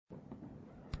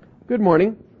Good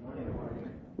morning.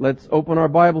 Let's open our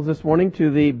Bibles this morning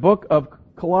to the book of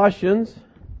Colossians.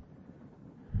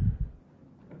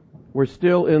 We're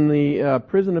still in the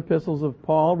prison epistles of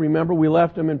Paul. Remember, we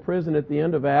left him in prison at the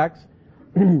end of Acts.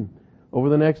 Over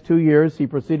the next 2 years, he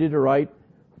proceeded to write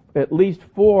at least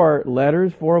 4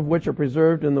 letters, 4 of which are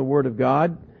preserved in the Word of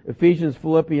God: Ephesians,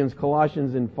 Philippians,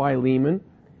 Colossians, and Philemon.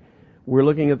 We're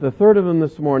looking at the third of them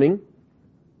this morning,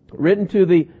 written to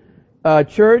the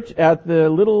church at the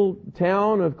little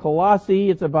town of Colossae.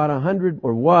 It's about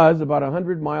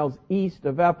 100 miles east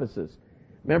of Ephesus.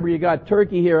 Remember, you got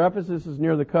Turkey here. Ephesus is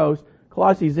near the coast.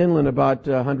 Colossae's inland about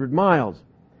 100 miles.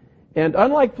 And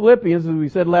unlike Philippians, as we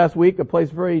said last week, a place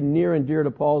very near and dear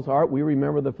to Paul's heart, we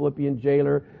remember the Philippian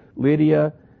jailer,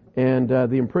 Lydia, and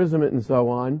the imprisonment and so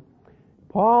on.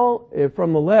 Paul,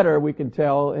 from the letter, we can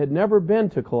tell, had never been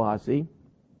to Colossae,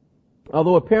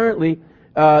 although apparently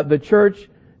the church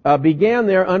began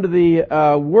there under the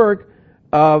work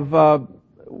of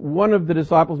one of the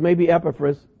disciples, maybe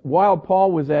Epaphras, while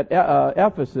Paul was at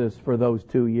Ephesus for those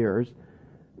 2 years.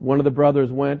 One of the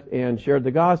brothers went and shared the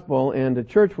gospel, and a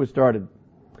church was started.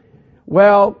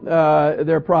 Well,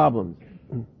 there are problems.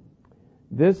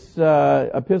 This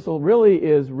epistle really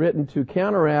is written to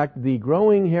counteract the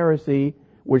growing heresy,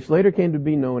 which later came to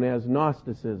be known as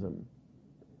Gnosticism.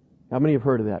 How many have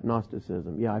heard of that,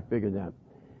 Gnosticism? Yeah, I figured that.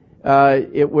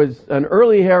 It was an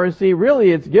early heresy. Really,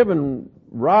 it's given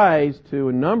rise to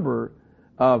a number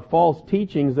of false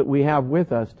teachings that we have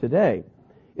with us today.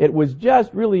 It was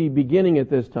just really beginning at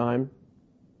this time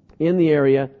in the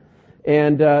area,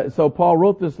 and so Paul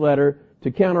wrote this letter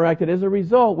to counteract it. As a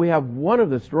result, we have one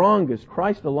of the strongest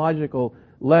Christological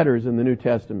letters in the New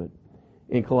Testament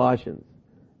in Colossians.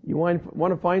 You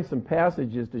want to find some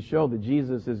passages to show that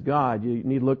Jesus is God, you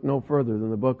need look no further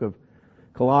than the book of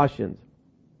Colossians.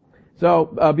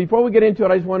 So before we get into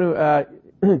it, I just want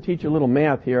to teach you a little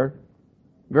math here.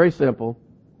 Very simple.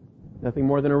 Nothing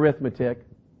more than arithmetic.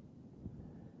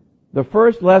 The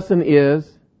first lesson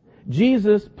is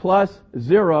Jesus plus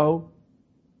 0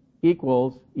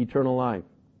 equals eternal life.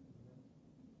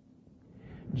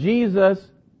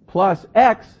 Jesus plus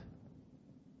X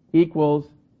equals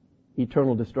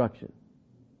eternal destruction.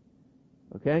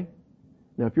 Okay?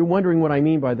 Now, if you're wondering what I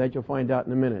mean by that, you'll find out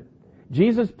in a minute.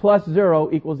 Jesus plus 0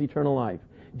 equals eternal life.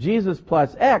 Jesus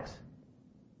plus X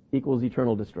equals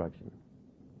eternal destruction.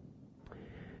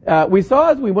 We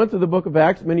saw as we went through the book of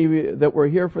Acts, many of you that were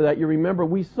here for that, you remember,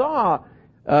 we saw,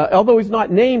 although he's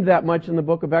not named that much in the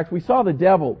book of Acts, we saw the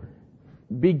devil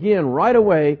begin right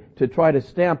away to try to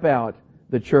stamp out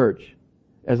the church.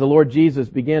 As the Lord Jesus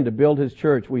began to build his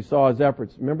church, we saw his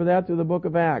efforts. Remember that through the book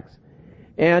of Acts.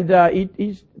 And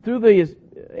he's through the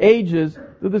ages,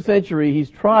 through the century, he's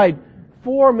tried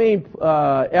 4 main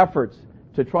efforts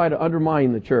to try to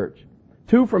undermine the church.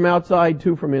 2 from outside,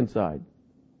 2 from inside.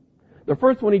 The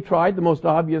first one he tried, the most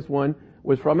obvious one,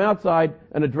 was from outside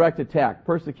and a direct attack,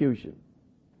 persecution.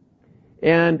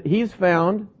 And he's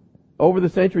found over the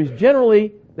centuries,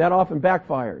 generally, that often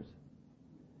backfires.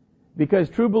 Because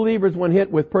true believers, when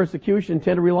hit with persecution,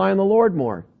 tend to rely on the Lord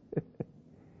more.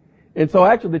 And so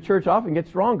actually the church often gets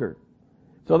stronger.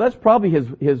 So that's probably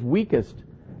his weakest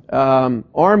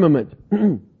armament.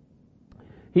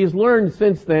 He's learned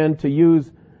since then to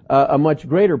use a much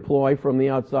greater ploy from the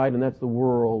outside, and that's the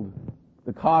world,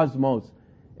 the cosmos,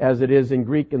 as it is in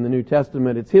Greek in the New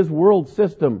Testament. It's his world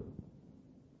system.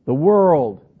 The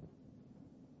world.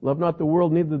 Love not the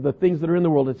world, neither the things that are in the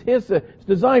world. It's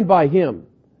designed by him.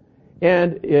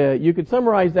 And you could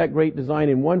summarize that great design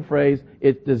in one phrase: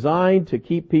 it's designed to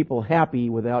keep people happy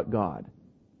without God.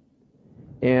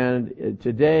 And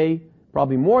today,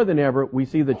 probably more than ever, we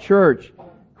see the church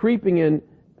creeping in,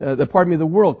 the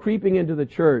world creeping into the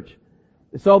church.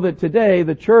 So that today,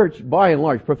 the church, by and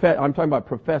large, I'm talking about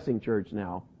professing church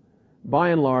now, by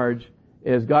and large,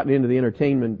 has gotten into the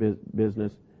entertainment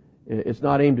business. It's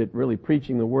not aimed at really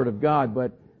preaching the Word of God,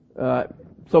 but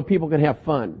so people can have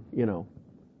fun,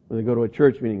 when they go to a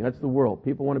church meeting. That's the world.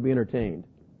 People want to be entertained.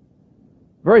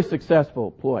 Very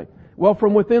successful ploy. Well,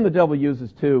 from within, the devil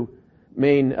uses 2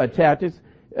 main tactics.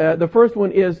 The first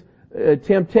one is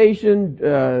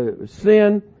temptation,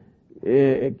 sin,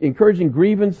 encouraging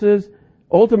grievances,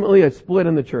 ultimately a split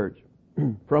in the church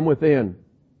from within.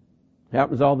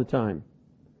 Happens all the time.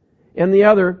 And the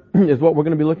other is what we're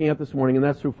going to be looking at this morning, and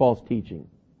that's through false teaching.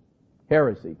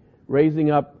 Heresy. Raising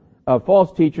up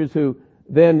false teachers who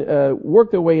then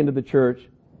work their way into the church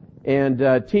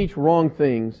and teach wrong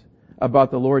things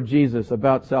about the Lord Jesus,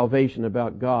 about salvation,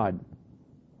 about God.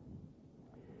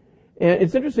 And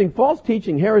it's interesting, false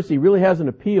teaching, heresy, really has an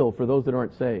appeal for those that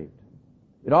aren't saved.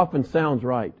 It often sounds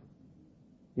right.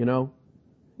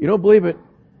 You don't believe it?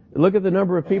 Look at the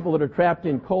number of people that are trapped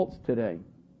in cults today.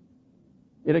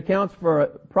 It accounts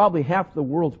for probably half the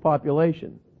world's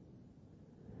population.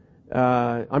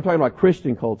 I'm talking about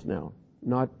Christian cults now,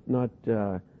 not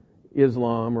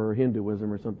Islam or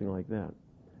Hinduism or something like that.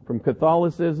 From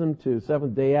Catholicism to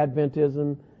Seventh-day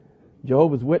Adventism,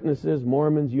 Jehovah's Witnesses,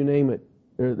 Mormons, you name it.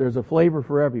 There's a flavor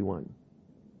for everyone.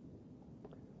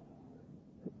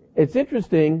 It's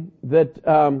interesting that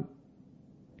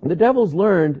the devil's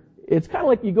learned, it's kind of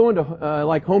like you go into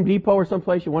like Home Depot or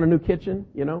someplace, you want a new kitchen,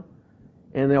 you know,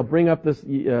 and they'll bring up this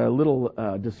little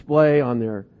display on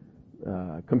their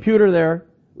computer there,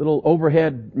 little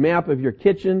overhead map of your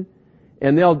kitchen,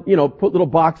 and they'll, you know, put little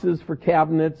boxes for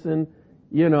cabinets and,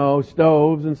 you know,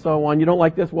 stoves and so on. You don't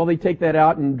like this? Well, they take that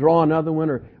out and draw another one,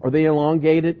 or they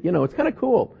elongate it. You know, it's kind of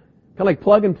cool. Kind of like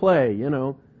plug and play, you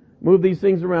know. Move these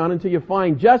things around until you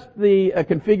find just the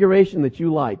configuration that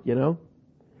you like, you know.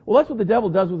 Well, that's what the devil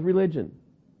does with religion.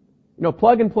 You know,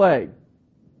 plug and play.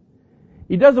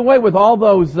 He does away with all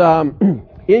those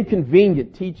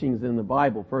inconvenient teachings in the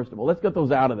Bible, first of all. Let's get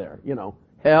those out of there. You know,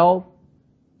 hell,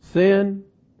 sin,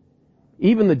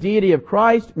 even the deity of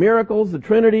Christ, miracles, the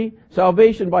Trinity,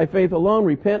 salvation by faith alone,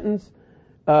 repentance,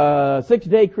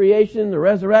 6-day creation, the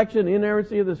resurrection,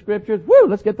 inerrancy of the Scriptures. Woo!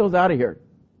 Let's get those out of here.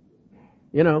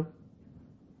 You know.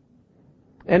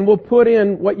 And we'll put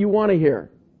in what you want to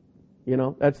hear. You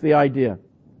know, that's the idea.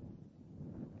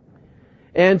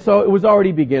 And so it was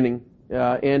already beginning,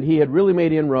 and he had really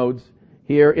made inroads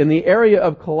here in the area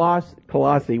of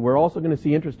Colossae. We're also going to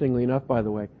see, interestingly enough, by the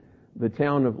way, the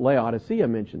town of Laodicea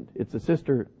mentioned. It's a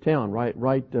sister town,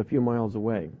 right a few miles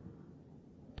away.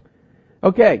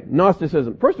 Okay,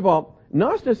 Gnosticism. First of all,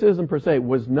 Gnosticism per se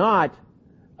was not,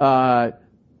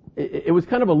 it was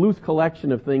kind of a loose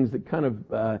collection of things that kind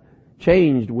of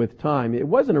changed with time. It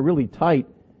wasn't a really tight,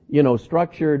 you know,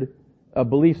 structured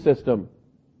belief system.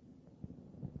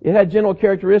 It had general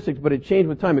characteristics, but it changed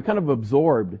with time. It kind of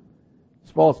absorbed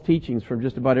false teachings from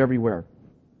just about everywhere.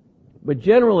 But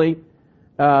generally,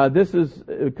 this is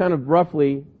kind of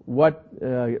roughly what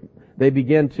they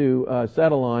began to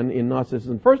settle on in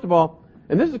Gnosticism. First of all,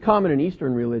 and this is common in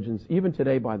Eastern religions, even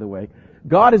today, by the way,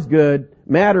 God is good,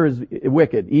 matter is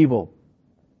wicked, evil.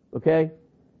 Okay?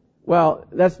 Well,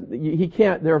 he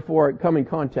can't therefore come in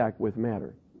contact with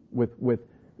matter, with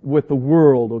the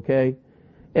world, okay?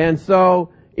 And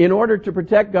so, in order to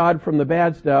protect God from the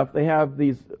bad stuff, they have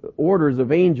these orders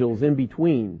of angels in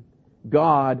between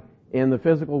God and the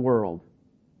physical world,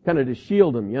 kind of to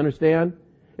shield them, you understand?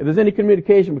 If there's any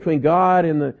communication between God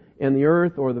and the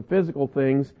earth or the physical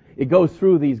things, it goes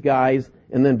through these guys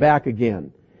and then back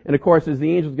again. And of course, as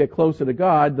the angels get closer to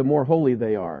God, the more holy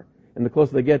they are. And the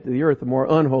closer they get to the earth, the more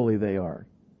unholy they are.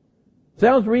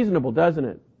 Sounds reasonable, doesn't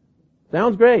it?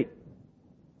 Sounds great.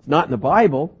 It's not in the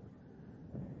Bible.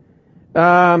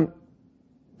 And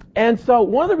so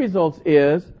one of the results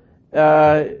is,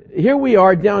 here we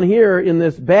are down here in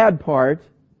this bad part,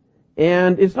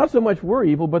 and it's not so much we're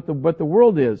evil, but the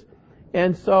world is.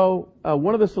 And so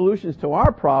one of the solutions to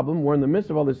our problem, we're in the midst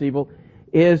of all this evil,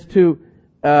 is to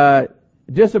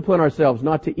discipline ourselves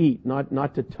not to eat,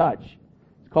 not to touch.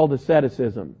 It's called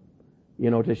asceticism, you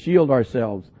know, to shield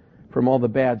ourselves from all the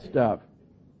bad stuff.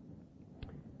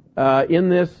 In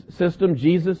this system,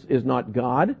 Jesus is not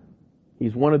God.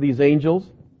 He's one of these angels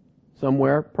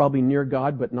somewhere, probably near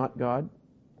God, but not God.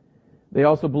 They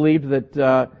also believed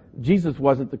that Jesus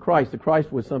wasn't the Christ. The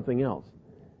Christ was something else.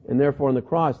 And therefore on the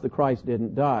cross, the Christ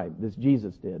didn't die. This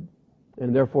Jesus did.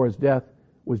 And therefore his death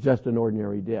was just an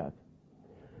ordinary death.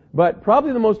 But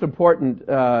probably the most important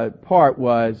part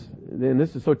was, and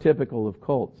this is so typical of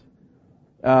cults,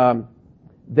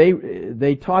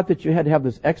 they taught that you had to have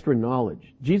this extra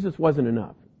knowledge. Jesus wasn't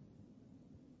enough,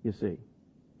 you see.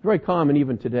 It's very common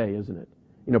even today, isn't it?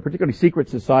 You know, particularly secret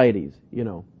societies, you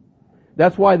know.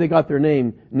 That's why they got their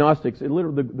name, Gnostics.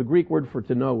 Literally, the Greek word for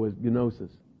to know is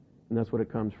gnosis. And that's what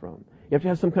it comes from. You have to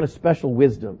have some kind of special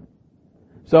wisdom.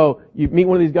 So you meet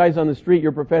one of these guys on the street,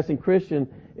 you're a professing Christian,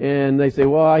 and they say,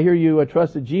 well, I hear you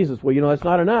trusted Jesus. Well, you know, that's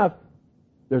not enough.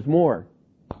 There's more.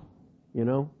 You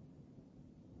know?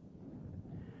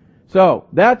 So,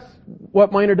 that's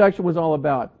what my introduction was all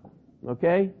about.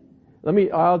 Okay?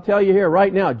 I'll tell you here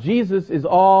right now, Jesus is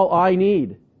all I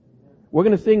need. We're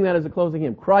going to sing that as a closing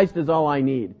hymn. Christ is all I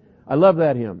need. I love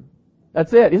that hymn.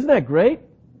 That's it. Isn't that great?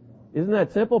 Isn't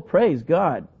that simple? Praise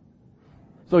God.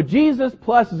 So Jesus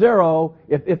plus zero,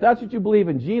 if that's what you believe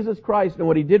in, Jesus Christ and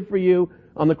what He did for you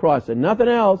on the cross and nothing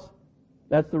else,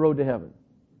 that's the road to heaven.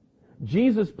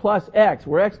 Jesus plus X,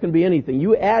 where X can be anything.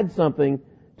 You add something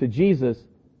to Jesus,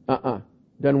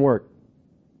 doesn't work.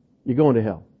 You're going to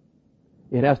hell.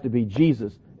 It has to be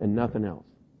Jesus and nothing else.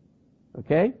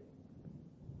 Okay?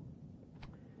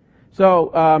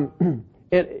 So,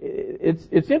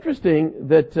 it's interesting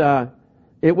that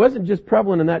it wasn't just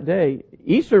prevalent in that day.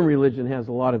 Eastern religion has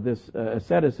a lot of this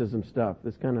asceticism stuff,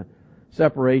 this kind of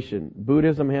separation.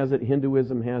 Buddhism has it,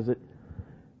 Hinduism has it.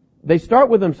 They start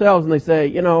with themselves and they say,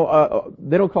 they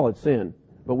don't call it sin,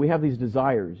 but we have these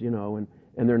desires, and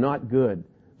they're not good.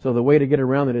 So the way to get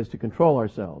around it is to control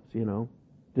ourselves,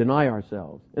 deny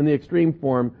ourselves. And the extreme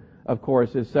form, of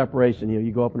course, is separation.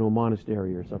 You go up into a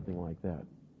monastery or something like that.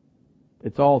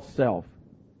 It's all self.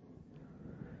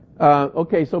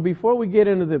 Okay, so before we get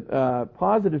into the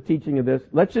positive teaching of this,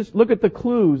 let's just look at the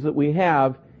clues that we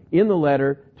have in the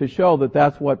letter to show that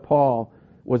that's what Paul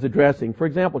was addressing. For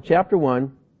example, chapter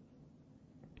 1,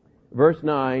 verse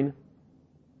 9.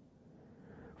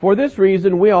 For this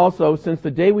reason we also, since the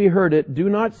day we heard it, do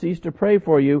not cease to pray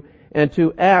for you and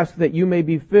to ask that you may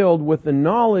be filled with the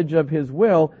knowledge of His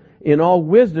will in all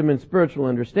wisdom and spiritual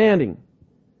understanding.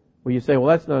 Well, you say, well,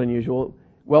 that's not unusual.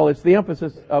 Well, it's the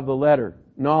emphasis of the letter,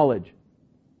 knowledge.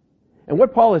 And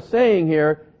what Paul is saying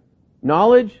here,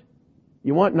 knowledge,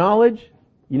 you want knowledge?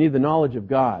 You need the knowledge of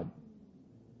God.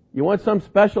 You want some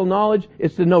special knowledge?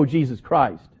 It's to know Jesus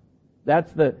Christ.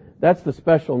 That's the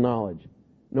special knowledge.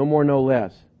 No more, no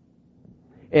less.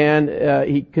 And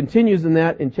he continues in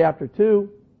that in chapter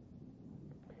 2,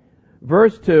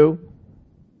 verse 2,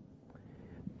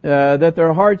 that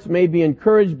their hearts may be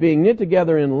encouraged, being knit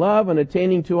together in love and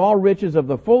attaining to all riches of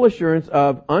the full assurance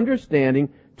of understanding,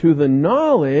 to the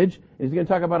knowledge, and he's going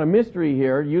to talk about a mystery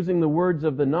here, using the words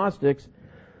of the Gnostics,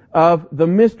 of the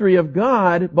mystery of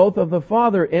God, both of the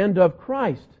Father and of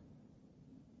Christ.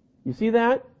 You see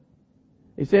that?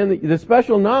 He's saying that the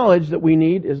special knowledge that we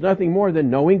need is nothing more than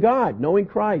knowing God, knowing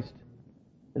Christ.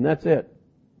 And that's it.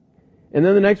 And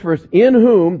then the next verse, in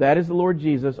whom, that is the Lord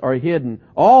Jesus, are hidden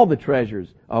all the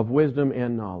treasures of wisdom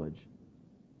and knowledge.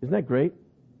 Isn't that great?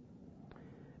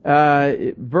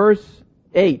 Verse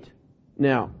 8.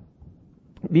 Now,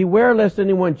 beware lest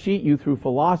anyone cheat you through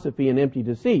philosophy and empty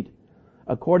deceit,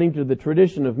 according to the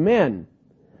tradition of men,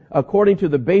 according to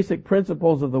the basic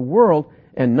principles of the world,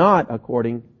 and not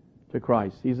according to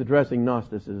Christ. He's addressing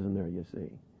Gnosticism there, you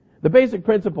see. The basic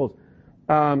principles.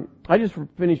 I just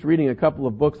finished reading a couple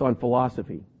of books on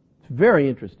philosophy. It's very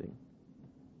interesting.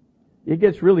 It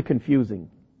gets really confusing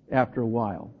after a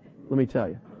while, let me tell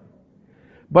you.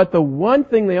 But the one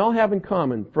thing they all have in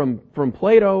common, from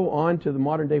Plato on to the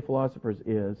modern day philosophers,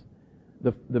 is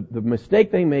the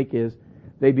mistake they make is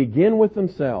they begin with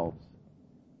themselves.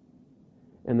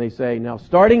 And they say, now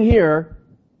starting here,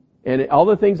 and all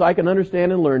the things I can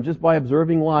understand and learn just by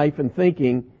observing life and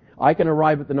thinking, I can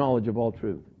arrive at the knowledge of all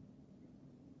truth.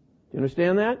 Do you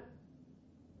understand that?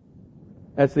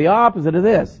 That's the opposite of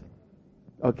this.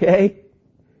 Okay?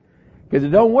 Because it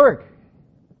don't work.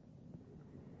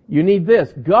 You need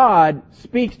this. God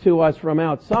speaks to us from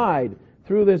outside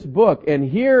through this book, and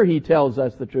here He tells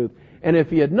us the truth. And if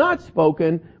He had not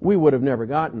spoken, we would have never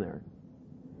gotten there.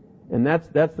 And that's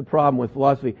the problem with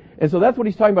philosophy. And so that's what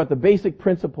he's talking about, the basic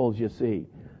principles, you see.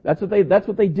 That's what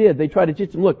they did. They tried to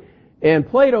teach them. Look, and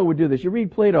Plato would do this. You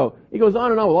read Plato, he goes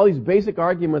on and on with all these basic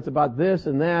arguments about this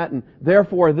and that, and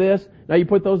therefore this. Now you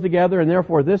put those together, and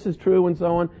therefore this is true, and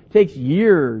so on. It takes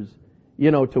years,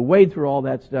 to wade through all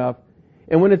that stuff.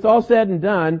 And when it's all said and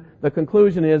done, the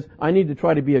conclusion is, I need to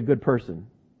try to be a good person.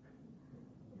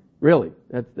 Really.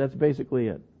 That's basically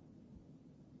it.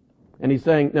 And he's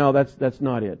saying, no, that's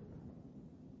not it.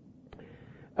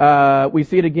 We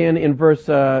see it again in verse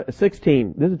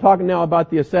 16. This is talking now about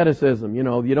the asceticism. You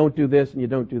don't do this and you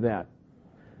don't do that.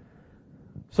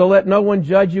 So let no one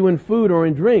judge you in food or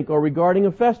in drink or regarding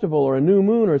a festival or a new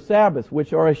moon or Sabbath,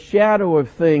 which are a shadow of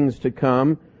things to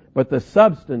come, but the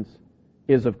substance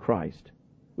is of Christ.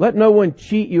 Let no one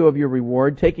cheat you of your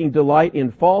reward, taking delight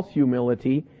in false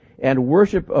humility and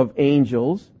worship of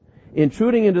angels,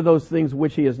 intruding into those things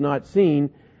which he has not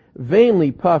seen,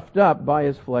 vainly puffed up by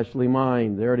his fleshly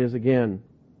mind. There it is again.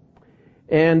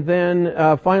 And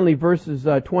then finally verses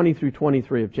 20 through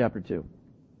 23 of chapter 2.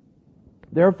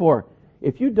 Therefore,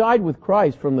 if you died with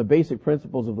Christ from the basic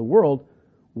principles of the world,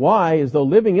 why, as though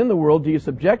living in the world, do you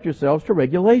subject yourselves to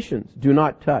regulations? Do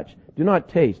not touch, do not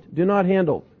taste, do not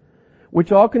handle,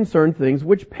 which all concern things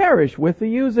which perish with the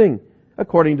using,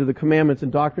 according to the commandments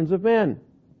and doctrines of men.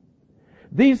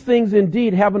 These things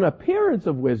indeed have an appearance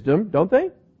of wisdom, don't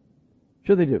they?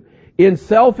 Sure they do. In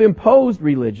self-imposed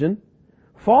religion,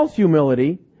 false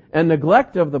humility, and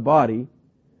neglect of the body,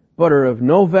 but are of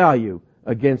no value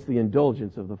against the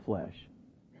indulgence of the flesh.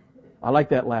 I like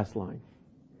that last line.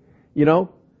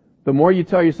 The more you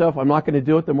tell yourself, I'm not going to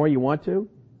do it, the more you want to.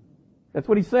 That's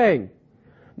what he's saying.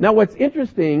 Now what's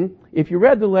interesting, if you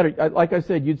read the letter, like I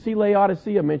said, you'd see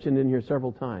Laodicea mentioned in here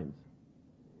several times.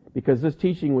 Because this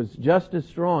teaching was just as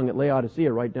strong at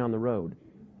Laodicea right down the road.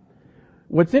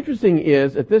 What's interesting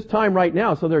is, at this time right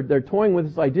now, so they're toying with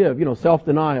this idea of,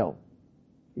 self-denial.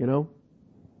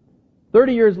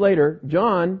 30 years later,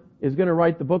 John is going to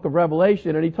write the book of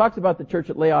Revelation, and he talks about the church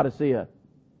at Laodicea.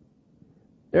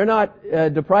 They're not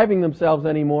depriving themselves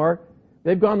anymore.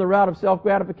 They've gone the route of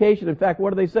self-gratification. In fact, what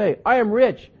do they say? I am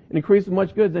rich and increase of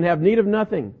much goods and have need of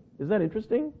nothing. Isn't that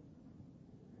interesting?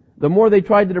 The more they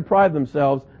tried to deprive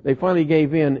themselves, they finally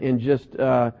gave in and just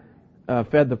fed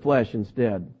the flesh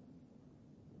instead.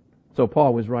 So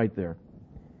Paul was right there.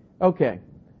 Okay.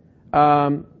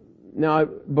 Now,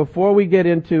 before we get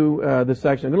into the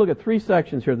section, I'm going to look at 3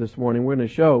 sections here this morning. We're going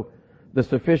to show the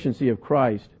sufficiency of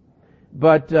Christ.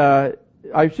 But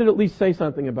I should at least say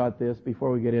something about this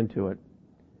before we get into it.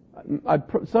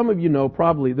 Some of you know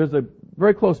probably there's a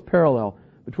very close parallel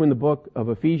between the book of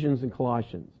Ephesians and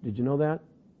Colossians. Did you know that?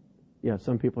 Yeah,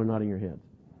 some people are nodding your heads.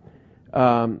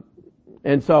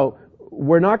 And so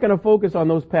we're not going to focus on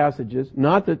those passages.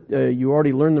 Not that you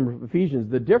already learned them from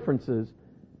Ephesians. The differences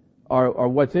are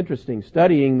what's interesting.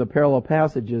 Studying the parallel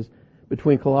passages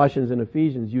between Colossians and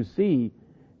Ephesians, you see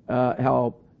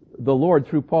how the Lord,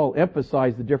 through Paul,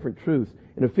 emphasized the different truths.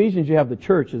 In Ephesians, you have the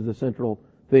church as the central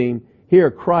theme. Here,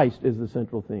 Christ is the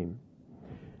central theme.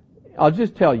 I'll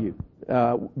just tell you,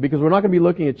 because we're not going to be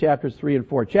looking at chapters 3 and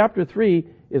 4. Chapter 3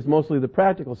 is mostly the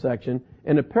practical section,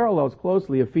 and it parallels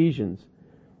closely Ephesians.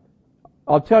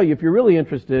 I'll tell you, if you're really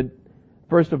interested,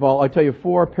 first of all, I'll tell you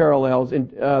 4 parallels. And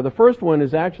the first one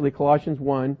is actually Colossians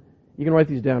 1. You can write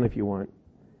these down if you want.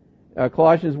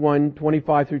 Colossians 1,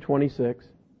 25 through 26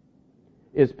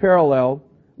 is parallel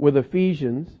with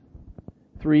Ephesians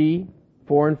 3,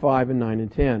 4 and 5, and 9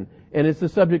 and 10. And it's the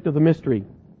subject of the mystery.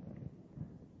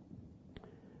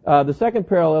 The second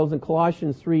parallel is in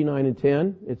Colossians 3, 9 and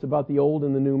 10. It's about the old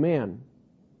and the new man.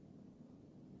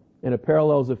 And it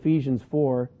parallels Ephesians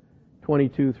 4,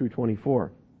 22 through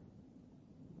 24.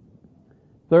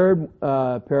 Third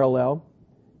parallel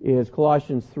is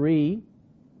Colossians 3,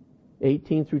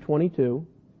 18 through 22.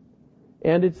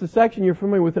 And it's the section you're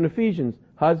familiar with in Ephesians.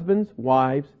 Husbands,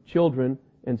 wives, children,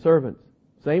 and servants.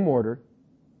 Same order.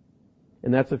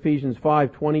 And that's Ephesians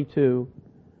 5, 22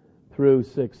 through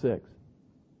 6, 6.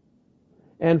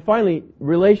 And finally,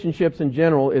 relationships in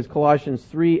general is Colossians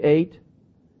 3, 8,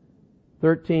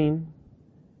 13,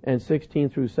 and 16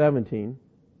 through 17.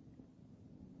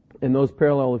 And those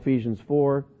parallel Ephesians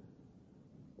 4,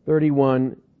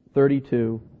 31,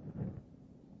 32,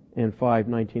 and 5,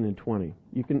 19, and 20.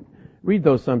 You can read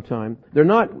those sometime. They're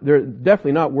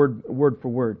definitely not word for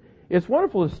word. It's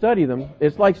wonderful to study them.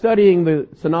 It's like studying the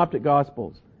synoptic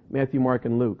gospels, Matthew, Mark,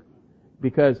 and Luke.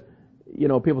 Because,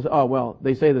 people say, oh, well,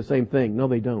 they say the same thing. No,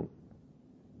 they don't.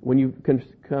 When you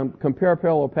compare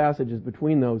parallel passages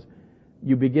between those,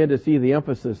 you begin to see the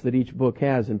emphasis that each book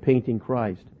has in painting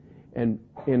Christ. And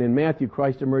in Matthew,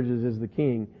 Christ emerges as the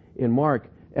king. In Mark,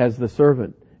 as the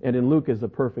servant. And in Luke, as the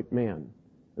perfect man. And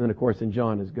then, of course, in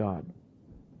John, as God.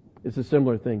 It's a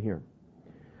similar thing here.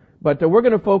 But we're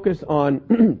going to focus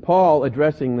on Paul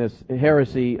addressing this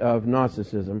heresy of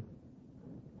Gnosticism.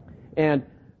 And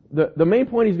the main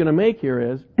point he's going to make here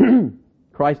is,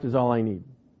 Christ is all I need.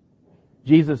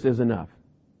 Jesus is enough.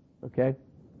 Okay?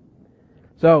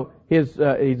 So he's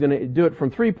going to do it from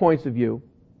 3 points of view.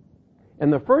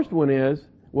 And the first one is,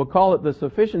 we'll call it the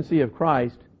sufficiency of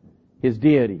Christ, His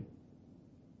deity.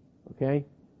 Okay?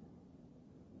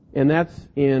 And that's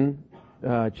in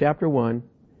chapter 1,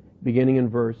 beginning in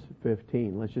verse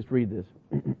 15. Let's just read this.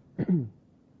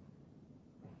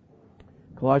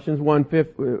 Colossians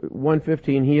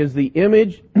 1:15, He is the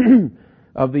image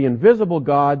of the invisible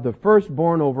God, the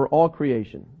firstborn over all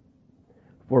creation.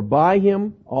 For by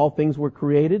Him all things were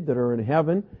created that are in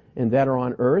heaven and that are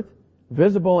on earth,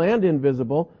 visible and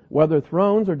invisible, whether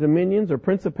thrones or dominions or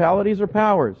principalities or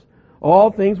powers.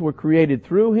 All things were created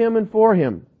through Him and for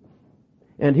Him.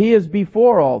 And He is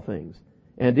before all things,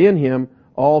 and in Him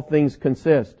all things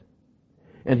consist.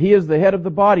 And He is the head of the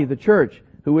body, the church,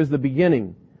 who is the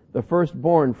beginning, the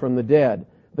firstborn from the dead,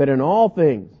 that in all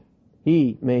things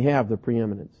He may have the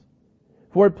preeminence.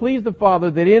 For it pleased the Father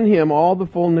that in Him all the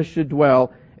fullness should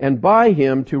dwell, and by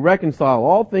Him to reconcile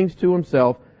all things to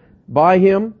Himself, by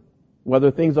Him,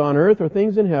 whether things on earth or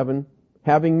things in heaven,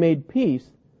 having made peace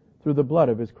through the blood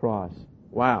of His cross.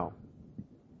 Wow.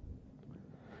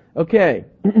 Okay.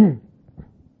 I'm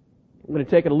going to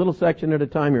take it a little section at a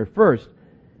time here. First,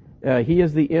 He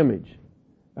is the image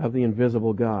of the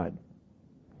invisible God.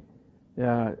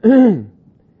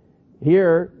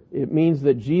 Here, It means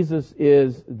that Jesus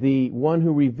is the one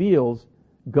who reveals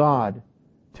God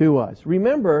to us.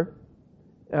 Remember,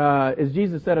 as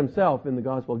Jesus said himself in the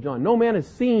Gospel of John, no man has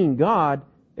seen God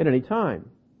at any time.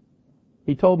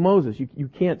 He told Moses, you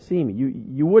can't see me.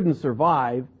 You wouldn't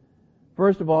survive,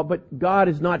 first of all, but God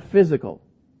is not physical.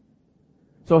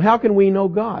 So how can we know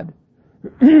God?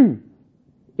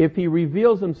 If He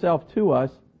reveals Himself to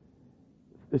us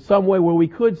in some way where we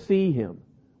could see Him.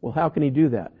 Well, how can He do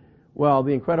that? Well,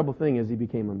 the incredible thing is He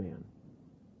became a man.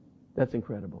 That's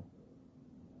incredible.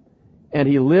 And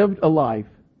He lived a life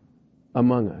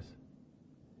among us.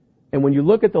 And when you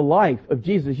look at the life of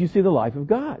Jesus, you see the life of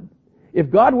God. If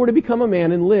God were to become a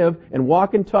man and live and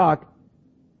walk and talk,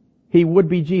 He would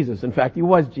be Jesus. In fact, He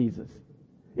was Jesus.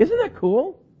 Isn't that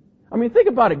cool? I mean, think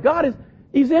about it. God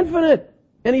He's infinite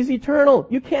and He's eternal.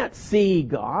 You can't see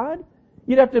God.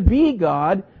 You'd have to be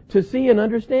God to see and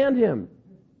understand Him.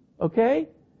 Okay?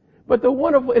 But the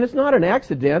wonderful, and it's not an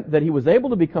accident that He was able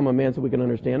to become a man so we can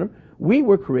understand Him. We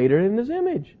were created in His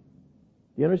image.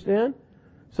 You understand?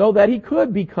 So that He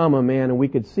could become a man and we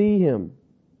could see Him.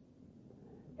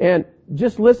 And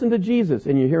just listen to Jesus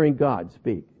and you're hearing God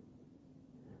speak.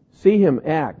 See Him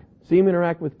act. See Him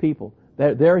interact with people.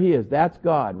 There He is. That's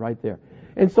God right there.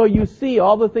 And so you see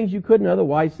all the things you couldn't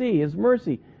otherwise see. His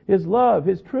mercy, His love,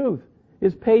 His truth,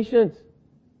 His patience,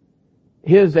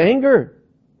 His anger,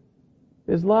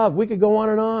 His love. We could go on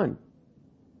and on.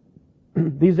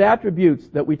 These attributes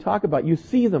that we talk about, you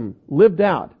see them lived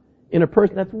out in a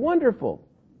person. That's wonderful.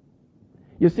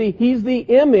 You see, He's the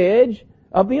image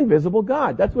of the invisible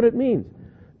God. That's what it means.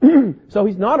 So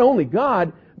He's not only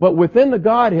God, but within the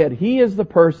Godhead, He is the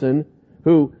person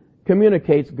who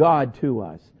communicates God to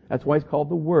us. That's why He's called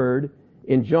the Word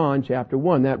in John chapter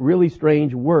 1. That really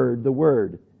strange word, the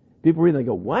Word. People read and they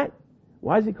go, what?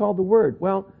 Why is He called the Word?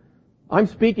 Well, I'm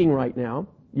speaking right now.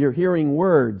 You're hearing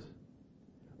words.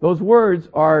 Those words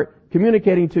are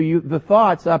communicating to you the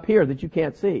thoughts up here that you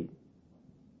can't see.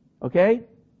 Okay?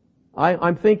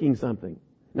 I'm thinking something.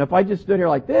 Now, if I just stood here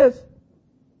like this,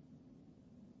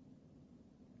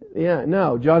 yeah,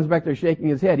 no, John's back there shaking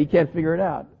his head. He can't figure it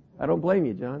out. I don't blame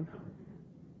you, John.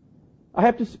 I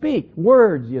have to speak.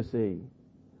 Words, you see.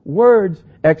 Words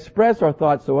express our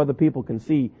thoughts so other people can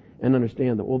see and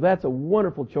understand them. Well, that's a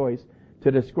wonderful choice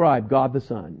to describe God the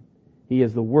Son. He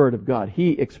is the Word of God.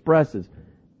 He expresses,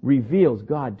 reveals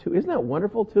God to. Isn't that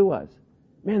wonderful to us?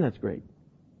 Man, that's great.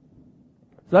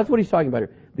 So that's what he's talking about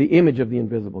here. The image of the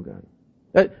invisible God.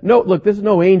 No, look, this is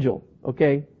no angel,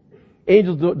 okay?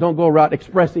 Angels don't go around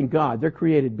expressing God. They're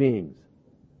created beings.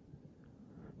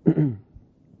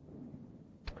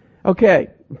 Okay,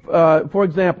 for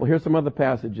example, here's some other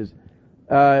passages.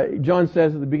 John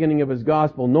says at the beginning of his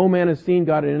gospel, no man has seen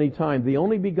God at any time. The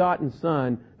only begotten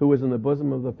Son who is in the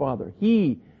bosom of the Father.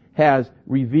 He has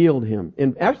revealed Him.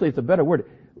 And actually, it's a better word.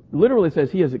 Literally it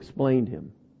says He has explained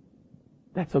Him.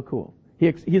 That's so cool. He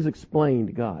has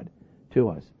explained God to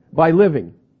us by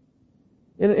living.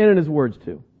 And in His words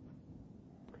too.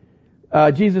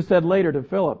 Jesus said later to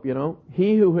Philip,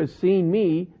 he who has seen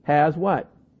me has what?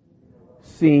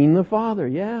 Seen the Father,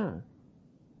 yeah.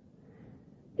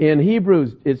 In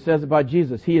Hebrews, it says about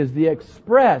Jesus, He is the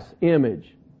express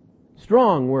image,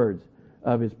 strong words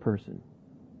of His person.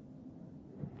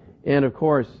 And of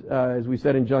course, as we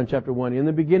said in John chapter 1, in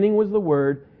the beginning was the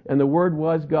Word, and the Word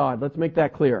was God. Let's make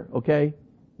that clear, okay?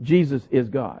 Jesus is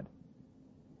God.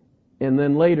 And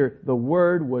then later, the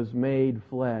Word was made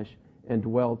flesh and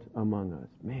dwelt among us.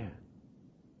 Man,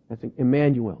 that's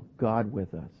Emmanuel, God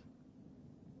with us.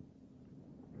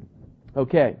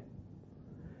 Okay.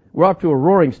 We're off to a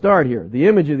roaring start here. The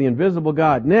image of the invisible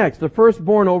God. Next, the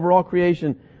firstborn over all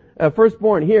creation.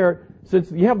 Firstborn here,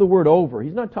 since you have the word over,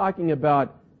 he's not talking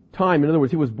about time. In other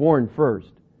words, He was born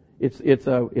first. It's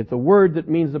a word that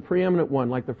means the preeminent one,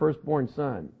 like the firstborn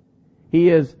son. He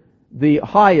is the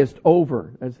highest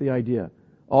over. That's the idea.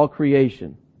 All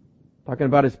creation. Talking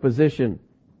about His position.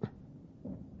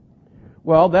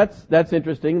 Well, that's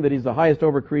interesting that He's the highest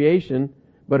over creation,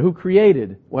 but who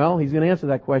created? Well, he's going to answer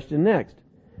that question next.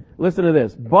 Listen to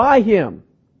this. By Him,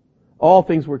 all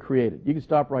things were created. You can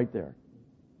stop right there.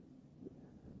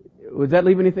 Does that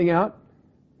leave anything out?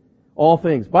 All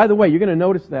things. By the way, you're going to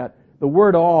notice that the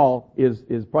word all is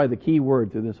probably the key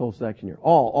word to this whole section here.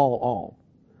 All.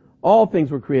 All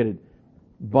things were created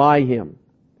by Him.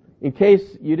 In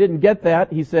case you didn't get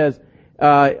that, he says,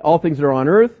 all things that are on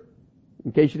earth.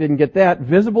 In case you didn't get that,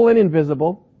 visible and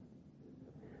invisible.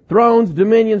 Thrones,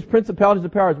 dominions, principalities,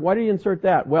 and powers. Why did he insert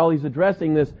that? Well, he's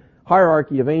addressing this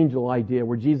hierarchy of angel idea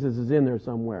where Jesus is in there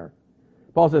somewhere.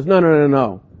 Paul says,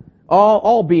 no.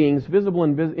 All beings, visible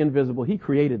and invisible, He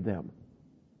created them.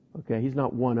 Okay, He's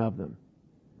not one of them.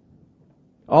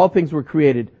 All things were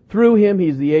created through Him.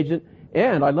 He's the agent.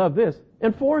 And, I love this,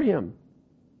 and for Him.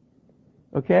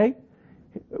 Okay?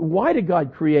 Why did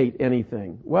God create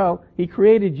anything? Well, He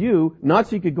created you not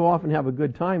so you could go off and have a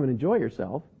good time and enjoy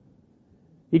yourself.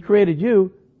 He created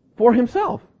you for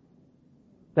Himself.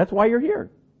 That's why you're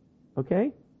here.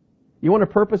 Okay? You want a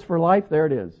purpose for life? There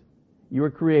it is. You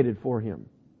were created for Him.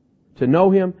 To know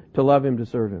Him, to love Him, to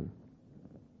serve Him.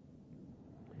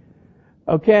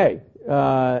 Okay.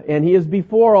 And He is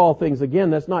before all things. Again,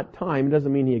 that's not time. It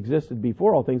doesn't mean He existed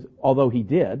before all things, although He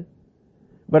did.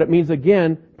 But it means,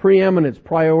 again, preeminence,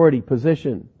 priority,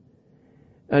 position.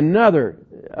 Another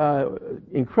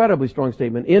incredibly strong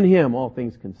statement. In Him all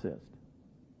things consist.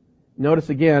 Notice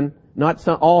again, not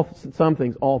some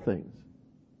things, all things.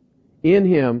 In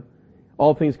Him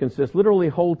all things consist. Literally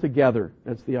hold together.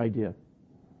 That's the idea.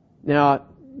 Now,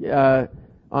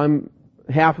 I'm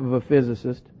half of a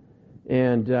physicist,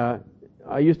 and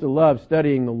I used to love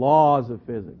studying the laws of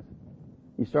physics.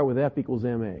 You start with F equals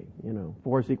ma,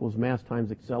 force equals mass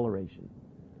times acceleration.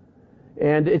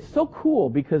 And it's so cool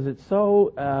because it's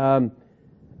so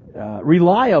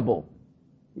reliable.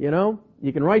 You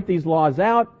can write these laws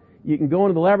out, you can go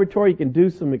into the laboratory, you can do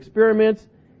some experiments,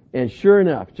 and sure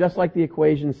enough, just like the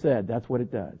equation said, that's what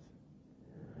it does.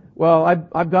 Well,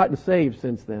 I've gotten saved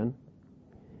since then,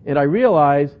 and I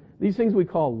realize these things we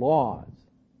call laws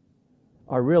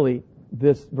are really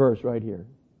this verse right here.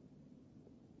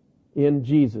 In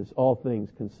Jesus, all things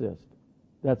consist.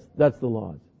 That's the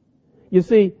laws. You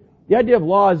see, the idea of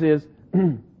laws is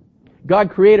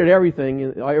God created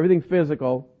everything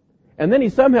physical, and then He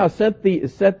somehow set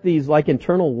these like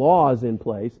internal laws in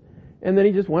place, and then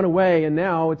He just went away, and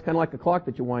now it's kind of like a clock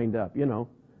that you wind up,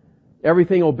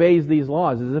 Everything obeys these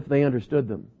laws as if they understood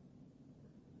them.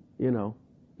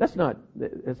 That's not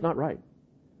right.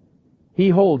 He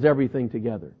holds everything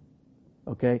together.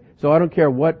 Okay? So I don't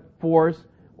care what force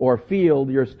or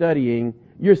field you're studying,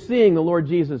 you're seeing the Lord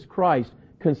Jesus Christ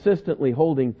consistently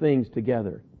holding things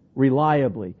together.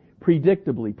 Reliably,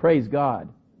 predictably, praise God.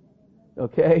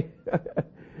 Okay?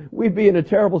 We'd be in a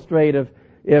terrible strait if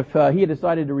He had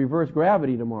decided to reverse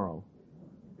gravity tomorrow.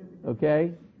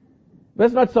 Okay?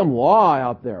 That's not some law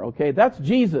out there, okay? That's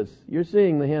Jesus. You're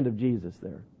seeing the hand of Jesus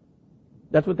there.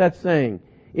 That's what that's saying.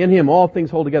 In Him, all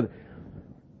things hold together.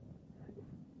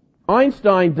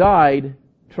 Einstein died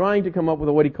trying to come up with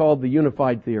what he called the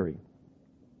unified theory.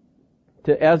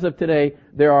 As of today,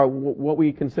 there are what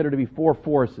we consider to be four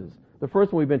forces. The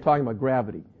first one we've been talking about,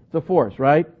 gravity. It's a force,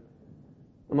 right?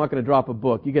 I'm not going to drop a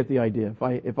book. You get the idea.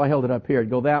 If I held it up here, it'd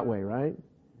go that way, right?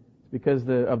 It's because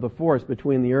of the force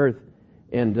between the earth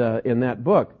and in that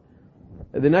book.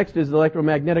 The next is the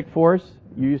electromagnetic force.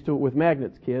 You're used to it with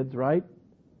magnets, kids, right?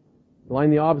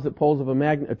 Line the opposite poles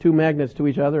of two magnets to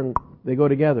each other and they go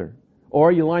together.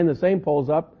 Or you line the same poles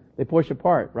up, they push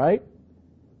apart, right?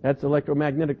 That's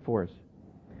electromagnetic force.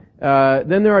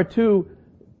 Then there are two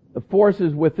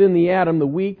forces within the atom, the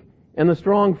weak and the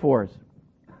strong force.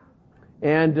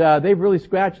 And they've really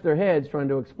scratched their heads trying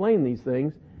to explain these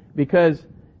things because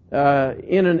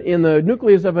in the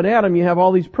nucleus of an atom you have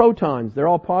all these protons. They're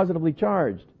all positively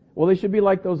charged. Well, they should be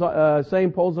like those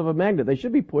same poles of a magnet. They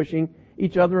should be pushing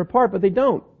each other apart, but they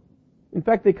don't. In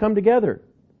fact, they come together,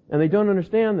 and they don't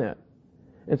understand that.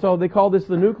 And so they call this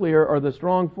the nuclear or the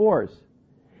strong force.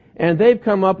 And they've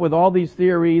come up with all these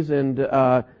theories and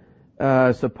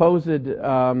supposed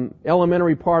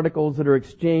elementary particles that are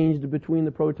exchanged between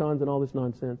the protons and all this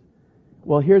nonsense.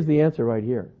 Well, here's the answer right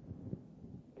here.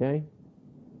 Okay?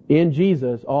 In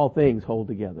Jesus, all things hold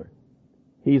together.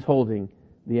 He's holding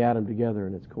the atom together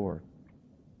in its core.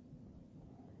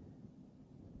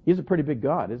 He's a pretty big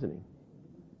God, isn't He?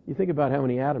 You think about how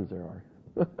many atoms there are.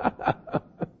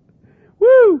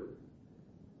 Woo!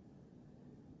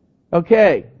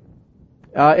 Okay.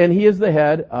 And He is the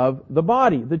head of the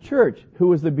body, the church,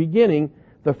 who is the beginning,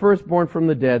 the firstborn from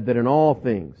the dead, that in all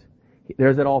things,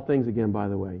 there's that all things again, by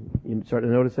the way. You start to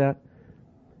notice that?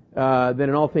 That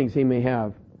in all things He may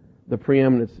have the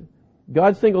preeminence.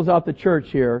 God singles out the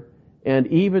church here, and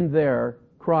even there,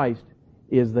 Christ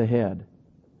is the head.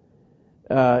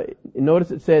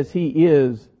 Notice it says He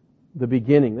is the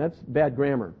beginning. That's bad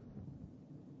grammar.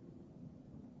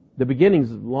 The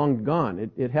beginning's long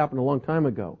gone. It happened a long time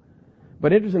ago.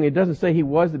 But interestingly, it doesn't say He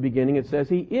was the beginning. It says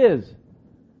He is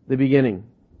the beginning.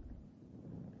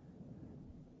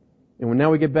 And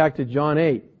now we get back to John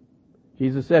 8.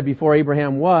 Jesus said, before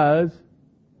Abraham was...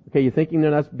 Okay, you're thinking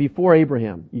that that's before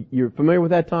Abraham. You're familiar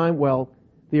with that time? Well,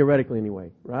 theoretically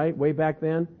anyway, right? Way back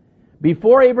then.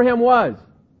 Before Abraham was,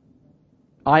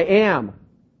 I am.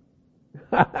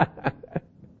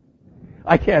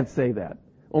 I can't say that.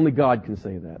 Only God can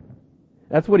say that.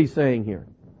 That's what he's saying here.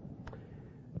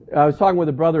 I was talking with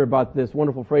a brother about this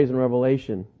wonderful phrase in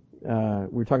Revelation. We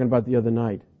were talking about it the other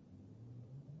night.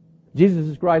 Jesus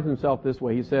describes himself this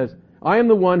way. He says, I am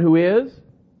the one who is,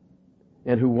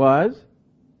 and who was,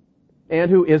 and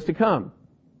who is to come.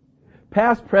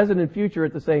 Past, present, and future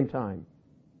at the same time.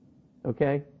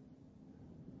 Okay?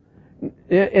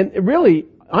 And really,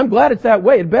 I'm glad it's that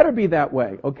way. It better be that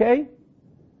way. Okay?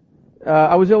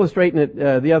 I was illustrating it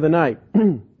the other night.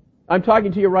 I'm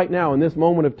talking to you right now in this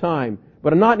moment of time,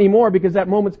 but I'm not anymore because that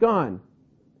moment's gone.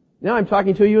 Now I'm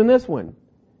talking to you in this one.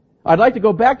 I'd like to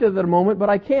go back to that moment, but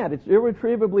I can't. It's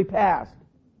irretrievably past.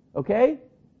 Okay?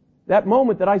 That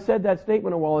moment that I said that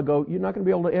statement a while ago, you're not going to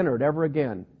be able to enter it ever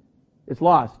again. It's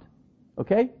lost.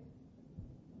 Okay?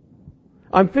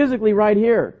 I'm physically right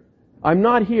here. I'm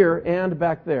not here and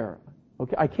back there.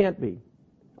 Okay? I can't be.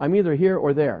 I'm either here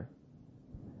or there.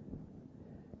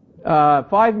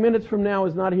 5 minutes from now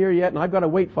is not here yet, and I've got to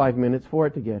wait 5 minutes for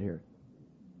it to get here.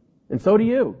 And so do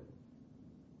you.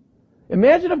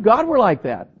 Imagine if God were like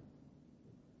that.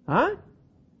 Huh?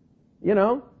 You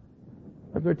know,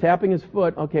 if they're tapping his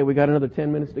foot, okay, we got another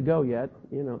 10 minutes to go yet.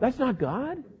 You know, that's not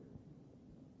God.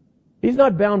 He's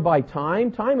not bound by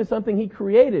time. Time is something he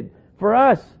created for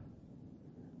us.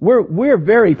 We're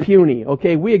very puny,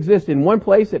 okay? We exist in one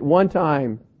place at one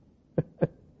time.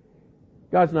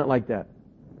 God's not like that.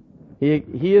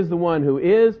 He is the one who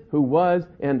is, who was,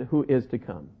 and who is to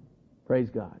come.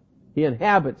 Praise God. He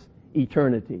inhabits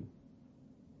eternity.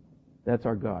 That's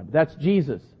our God. That's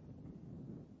Jesus.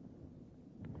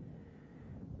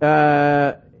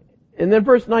 And then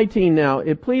verse 19 now.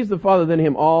 It pleased the Father that in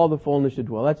him all the fullness should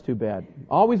dwell. That's too bad.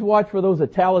 Always watch for those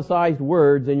italicized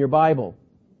words in your Bible.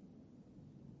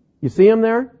 You see them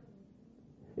there?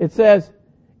 It says,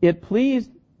 it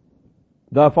pleased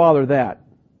the Father that.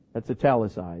 That's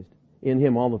italicized. In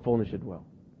him all the fullness should dwell.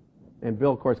 And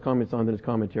Bill, of course, comments on his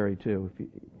commentary too. If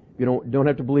you don't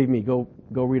have to believe me, go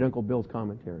read Uncle Bill's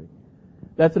commentary.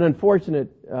 That's an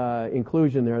unfortunate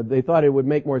inclusion there. They thought it would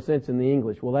make more sense in the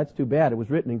English. Well, that's too bad. It was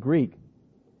written in Greek.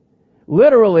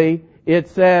 Literally, it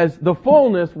says, the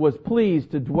fullness was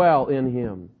pleased to dwell in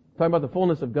him. Talking about the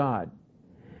fullness of God.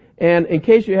 And in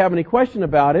case you have any question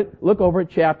about it, look over at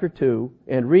chapter 2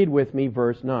 and read with me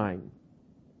verse 9.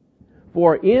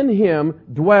 For in him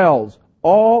dwells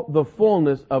all the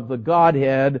fullness of the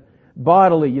Godhead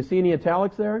bodily. You see any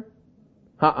italics there?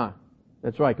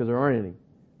 That's right, because there aren't any.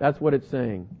 That's what it's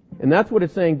saying. And that's what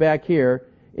it's saying back here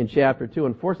in chapter 2.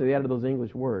 Unfortunately, they added those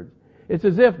English words. It's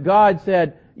as if God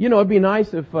said, you know, it'd be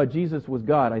nice if Jesus was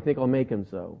God. I think I'll make him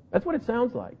so. That's what it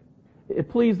sounds like. It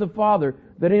pleased the Father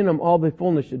that in him all the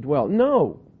fullness should dwell.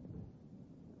 No.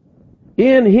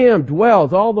 In him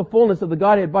dwells all the fullness of the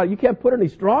Godhead body. You can't put any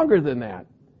stronger than that.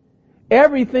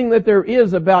 Everything that there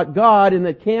is about God and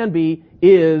that can be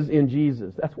is in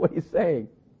Jesus. That's what he's saying.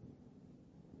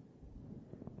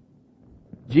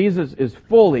 Jesus is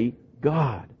fully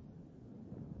God.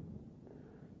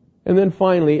 And then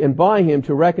finally, and by him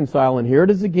to reconcile, and here it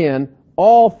is again,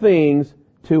 all things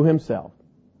to himself.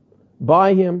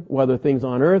 By him, whether things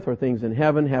on earth or things in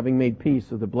heaven, having made peace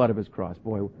with the blood of his cross.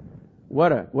 Boy,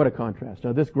 what a contrast.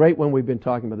 Now, this great one we've been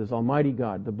talking about, this almighty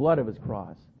God, the blood of his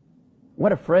cross.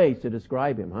 What a phrase to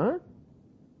describe him, huh?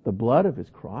 The blood of his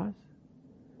cross.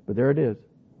 But there it is.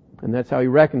 And that's how he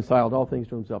reconciled all things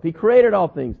to himself. He created all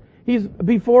things. He's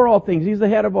before all things. He's the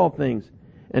head of all things.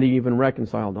 And he even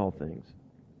reconciled all things.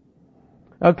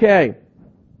 Okay.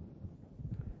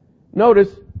 Notice,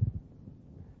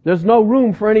 there's no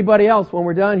room for anybody else when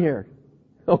we're done here.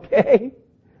 Okay?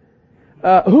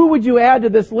 Who would you add to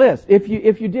this list? If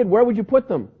you did, where would you put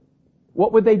them?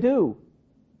 What would they do?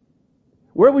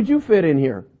 Where would you fit in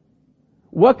here?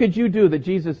 What could you do that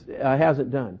Jesus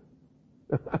hasn't done?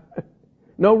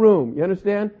 No room. You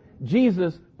understand?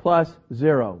 Jesus plus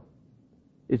 0.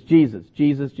 It's Jesus,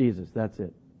 Jesus, Jesus. That's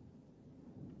it.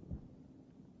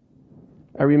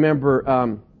 I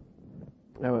remember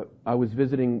I was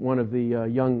visiting one of the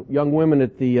young women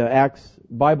at the Acts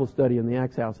Bible study in the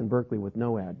Acts House in Berkeley with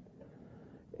Noad,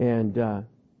 and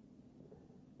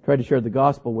tried to share the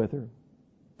gospel with her.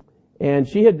 And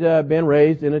she had been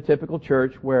raised in a typical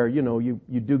church where, you know, you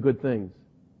do good things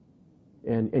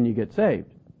and you get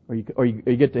saved, or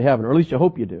you get to heaven, or at least you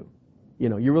hope you do. You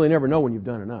know, you really never know when you've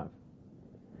done enough.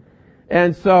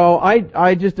 And so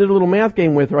I just did a little math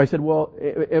game with her. I said, well,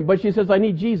 but she says, I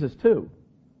need Jesus too.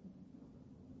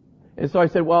 And so I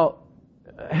said, well,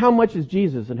 how much is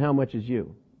Jesus and how much is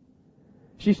you?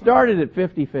 She started at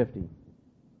 50-50.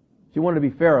 She wanted to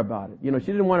be fair about it. You know, she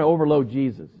didn't want to overload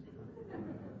Jesus.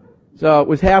 So it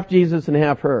was half Jesus and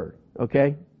half her,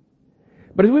 okay?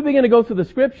 But as we begin to go through the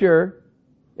Scripture,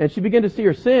 and she began to see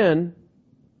her sin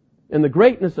and the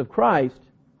greatness of Christ,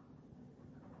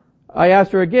 I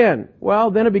asked her again.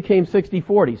 Well, then it became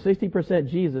 60-40. 60%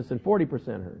 Jesus and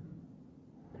 40% her.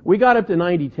 We got up to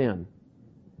 90-10.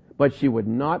 But she would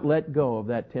not let go of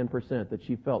that 10% that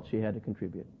she felt she had to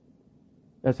contribute.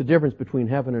 That's the difference between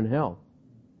heaven and hell.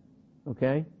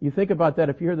 Okay? You think about that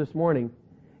if you're here this morning,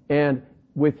 and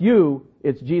with you,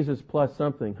 it's Jesus plus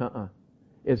something.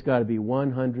 It's got to be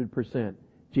 100%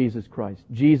 Jesus Christ.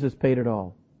 Jesus paid it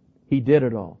all. He did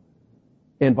it all.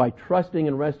 And by trusting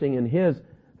and resting in His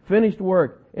finished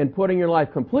work and putting your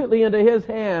life completely into His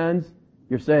hands,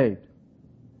 you're saved.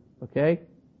 Okay?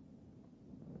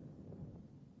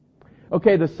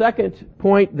 Okay, the second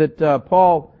point that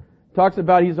Paul talks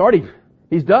about,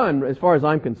 he's done as far as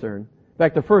I'm concerned. In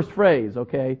fact, the first phrase,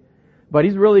 okay? But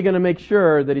he's really going to make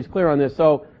sure that he's clear on this.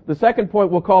 So the second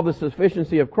point we'll call the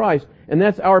sufficiency of Christ, and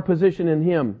that's our position in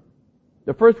Him.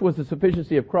 The first was the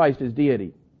sufficiency of Christ, His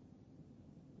deity.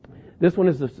 This one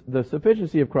is the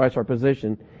sufficiency of Christ, our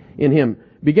position in Him.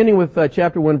 Beginning with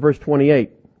chapter 1, verse 28.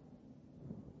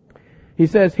 He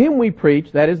says, Him we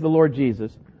preach, that is the Lord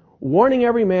Jesus, warning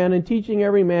every man and teaching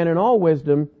every man in all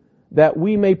wisdom, that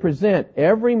we may present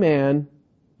every man,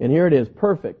 and here it is,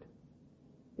 perfect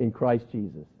in Christ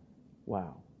Jesus.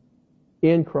 Wow.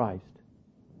 In Christ.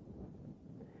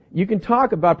 You can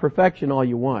talk about perfection all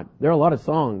you want. There are a lot of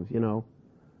songs,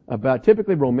 about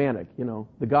typically romantic,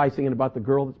 the guy singing about the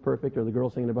girl that's perfect or the girl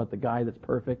singing about the guy that's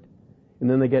perfect. And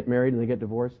then they get married and they get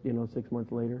divorced, 6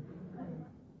 months later.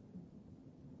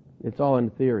 It's all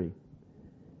in theory.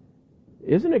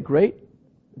 Isn't it great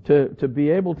to be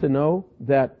able to know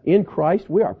that in Christ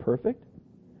we are perfect?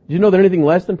 Did you know that anything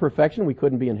less than perfection, we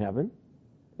couldn't be in heaven?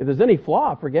 If there's any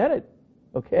flaw, forget it.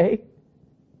 Okay?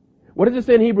 What does it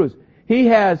say in Hebrews? He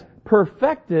has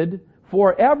perfected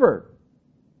forever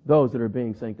those that are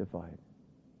being sanctified.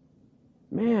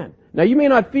 Man. Now you may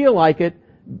not feel like it,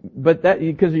 but that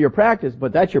because of your practice,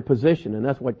 but that's your position and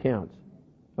that's what counts.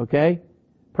 Okay?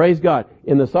 Praise God.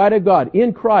 In the sight of God,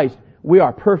 in Christ, we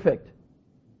are perfect.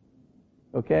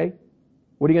 Okay?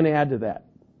 What are you going to add to that?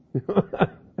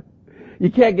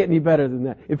 You can't get any better than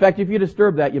that. In fact, if you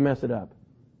disturb that, you mess it up.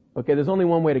 Okay, there's only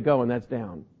one way to go, and that's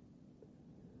down.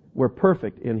 We're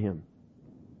perfect in Him.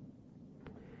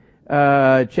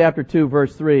 Chapter 2,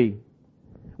 verse 3.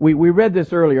 We read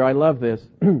this earlier. I love this.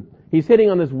 He's hitting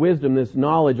on this wisdom, this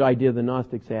knowledge idea the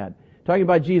Gnostics had. Talking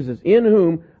about Jesus, in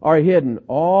whom are hidden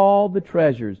all the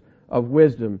treasures of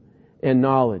wisdom and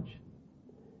knowledge.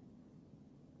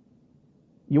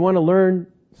 You want to learn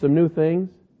some new things?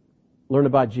 Learn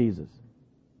about Jesus.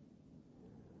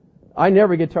 I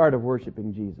never get tired of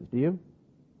worshiping Jesus. Do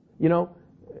you?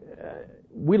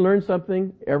 We learn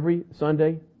something every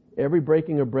Sunday, every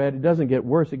breaking of bread. It doesn't get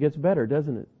worse, it gets better,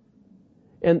 doesn't it?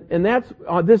 And that's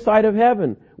on this side of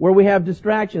heaven, where we have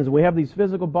distractions, we have these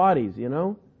physical bodies,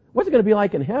 What's it going to be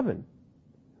like in heaven?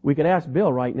 We could ask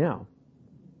Bill right now.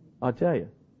 I'll tell you.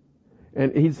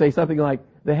 And he'd say something like,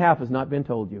 the half has not been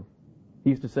told you. He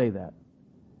used to say that.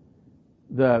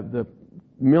 The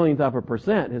millionth of a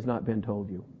percent has not been told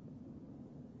you.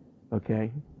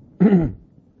 Okay?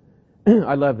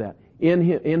 I love that. In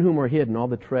whom are hidden all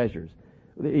the treasures.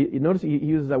 You notice he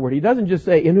uses that word. He doesn't just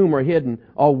say, in whom are hidden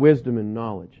all wisdom and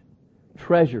knowledge.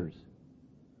 Treasures.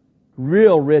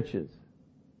 Real riches.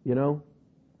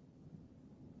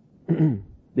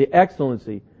 The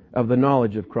excellency of the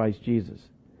knowledge of Christ Jesus.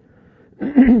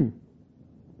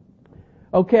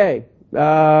 Okay.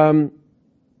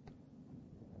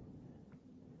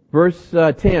 Verse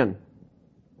 10.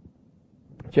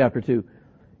 Chapter 2.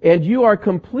 And you are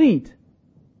complete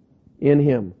in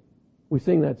Him. We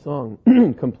sing that song,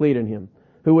 complete in Him,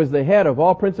 who was the head of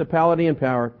all principality and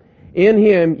power. In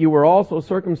Him you were also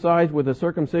circumcised with a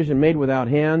circumcision made without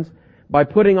hands, by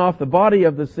putting off the body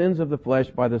of the sins of the flesh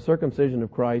by the circumcision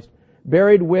of Christ,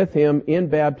 buried with Him in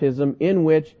baptism, in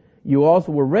which you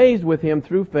also were raised with Him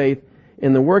through faith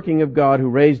in the working of God who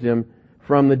raised Him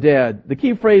from the dead. The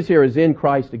key phrase here is in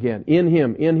Christ again. In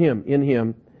Him, in Him, in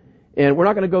Him. And we're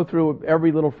not going to go through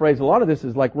every little phrase. A lot of this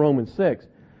is like Romans 6.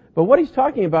 But what he's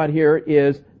talking about here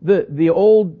is the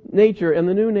old nature and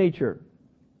the new nature.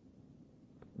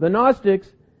 The Gnostics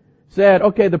said,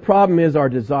 okay, the problem is our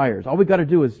desires. All we've got to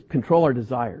do is control our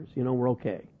desires. We're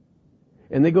okay.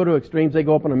 And they go to extremes. They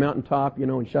go up on a mountaintop,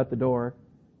 and shut the door.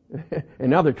 And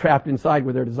now they're trapped inside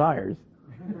with their desires.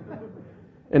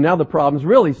 And now the problems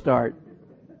really start.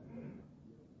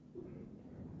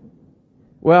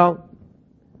 Well,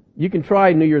 you can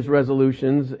try New Year's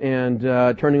resolutions and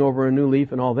turning over a new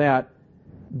leaf and all that.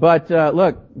 But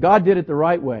look, God did it the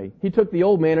right way. He took the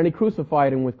old man and He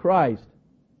crucified him with Christ.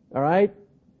 All right?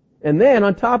 And then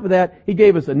on top of that, He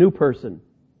gave us a new person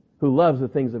who loves the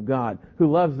things of God,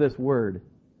 who loves this Word,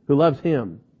 who loves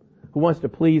Him, who wants to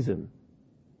please Him.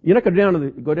 You're not going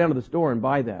to go down to the store and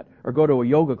buy that, or go to a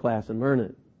yoga class and learn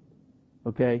it.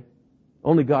 Okay?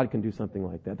 Only God can do something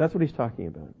like that. That's what He's talking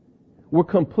about. We're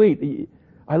complete.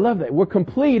 I love that. We're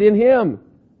complete in Him.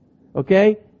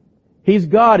 Okay? He's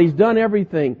God. He's done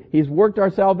everything. He's worked our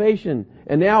salvation.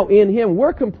 And now in Him,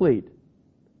 we're complete.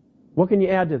 What can you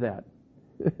add to that?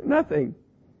 Nothing.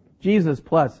 Jesus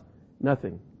plus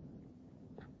nothing.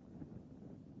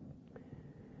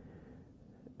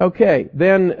 Okay,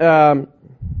 then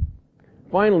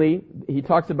finally, he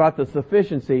talks about the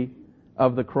sufficiency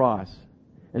of the cross.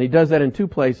 And he does that in two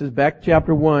places. Back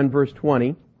chapter 1, verse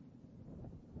 20.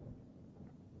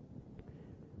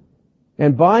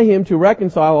 And by Him to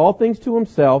reconcile all things to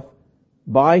Himself,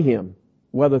 by Him,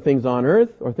 whether things on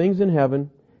earth or things in heaven,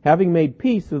 having made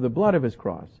peace through the blood of His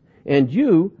cross. And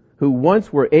you, who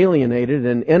once were alienated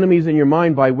and enemies in your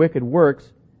mind by wicked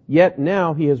works, yet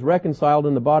now He has reconciled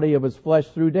in the body of His flesh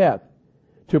through death,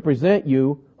 to present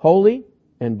you holy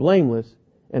and blameless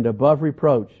and above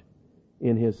reproach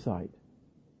in His sight.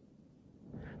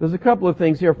 There's a couple of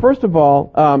things here. First of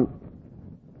all,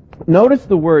 notice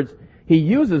the words. He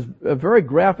uses very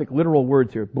graphic, literal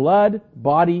words here. Blood,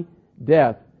 body,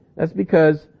 death. That's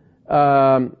because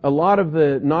a lot of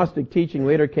the Gnostic teaching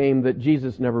later came that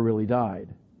Jesus never really died.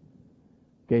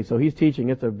 Okay, so he's teaching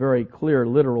it's a very clear,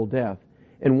 literal death.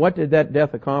 And what did that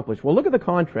death accomplish? Well, look at the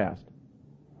contrast.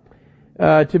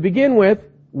 To begin with,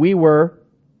 we were,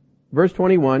 verse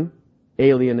 21,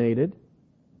 alienated,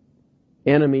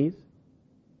 enemies,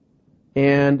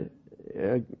 and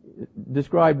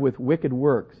described with wicked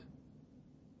works.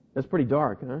 That's pretty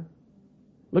dark, huh?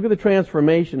 Look at the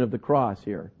transformation of the cross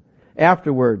here.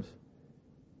 Afterwards,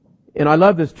 and I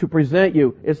love this, to present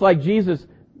you. It's like Jesus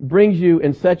brings you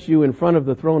and sets you in front of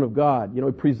the throne of God. You know,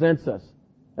 He presents us.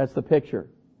 That's the picture.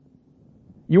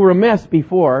 You were a mess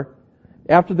before.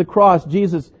 After the cross,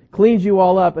 Jesus cleans you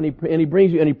all up and He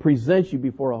brings you and He presents you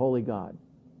before a holy God.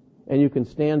 And you can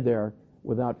stand there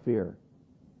without fear.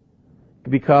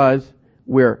 Because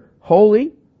we're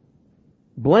holy,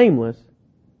 blameless,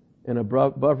 and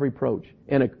above reproach.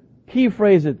 And a key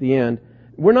phrase at the end,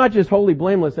 we're not just holy,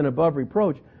 blameless, and above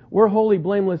reproach. We're holy,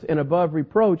 blameless, and above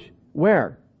reproach.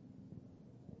 Where?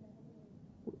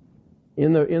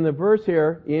 In the verse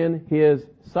here, in His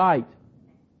sight.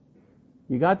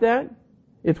 You got that?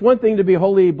 It's one thing to be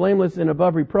holy, blameless, and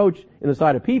above reproach in the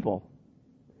sight of people.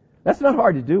 That's not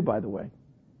hard to do, by the way,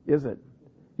 is it?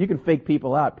 You can fake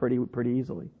people out pretty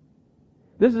easily.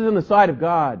 This is in the sight of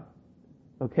God.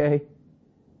 Okay?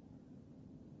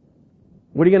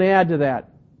 What are you going to add to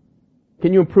that?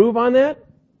 Can you improve on that?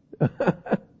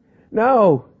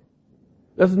 No.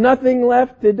 There's nothing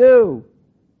left to do.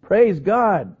 Praise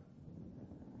God.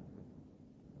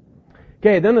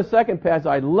 Okay, then the second passage.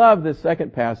 I love this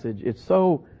second passage. It's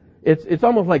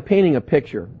almost like painting a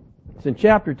picture. It's in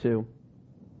chapter 2,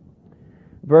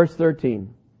 verse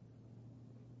 13.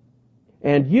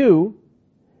 And you,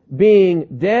 being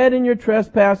dead in your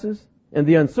trespasses and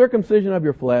the uncircumcision of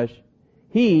your flesh,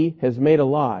 He has made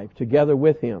alive together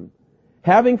with Him,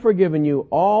 having forgiven you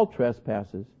all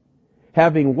trespasses,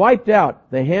 having wiped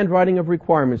out the handwriting of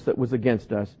requirements that was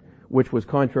against us, which was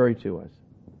contrary to us.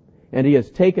 And He has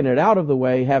taken it out of the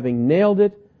way, having nailed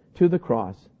it to the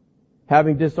cross.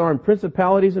 Having disarmed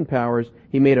principalities and powers,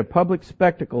 He made a public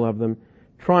spectacle of them,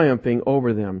 triumphing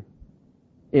over them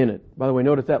in it. By the way,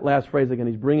 notice that last phrase again.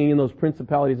 He's bringing in those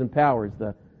principalities and powers,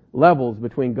 the levels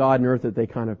between God and earth that they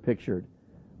kind of pictured.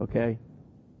 Okay?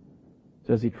 It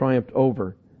says He triumphed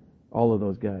over all of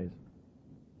those guys.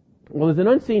 Well, there's an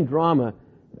unseen drama.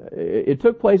 It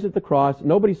took place at the cross.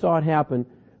 Nobody saw it happen,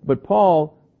 but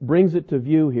Paul brings it to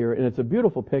view here, and it's a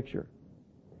beautiful picture.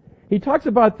 He talks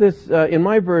about this, in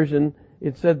my version,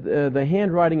 it said the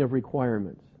handwriting of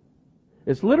requirements.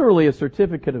 It's literally a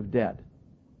certificate of debt.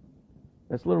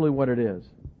 That's literally what it is.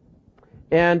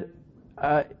 And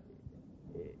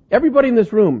everybody in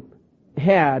this room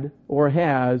had or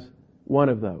has one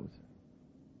of those.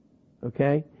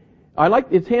 Okay?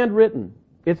 It's handwritten.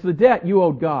 It's the debt you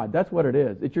owed God. That's what it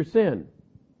is. It's your sin.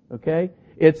 Okay?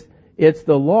 It's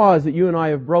the laws that you and I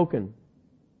have broken.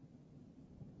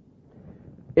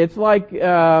 It's like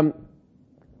having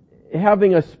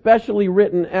a specially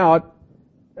written out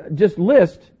just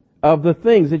list of the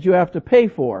things that you have to pay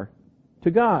for to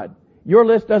God. Your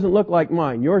list doesn't look like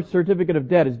mine. Your certificate of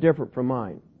debt is different from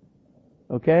mine.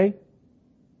 Okay?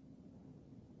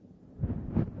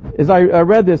 As I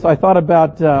read this, I thought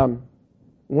about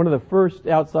one of the first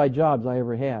outside jobs I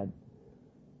ever had.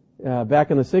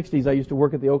 Back in the 60s, I used to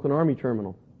work at the Oakland Army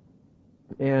Terminal.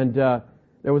 And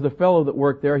there was a fellow that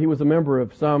worked there. He was a member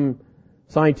of some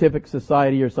scientific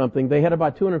society or something. They had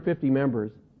about 250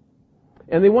 members.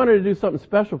 And they wanted to do something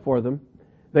special for them.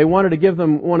 They wanted to give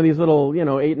them one of these little,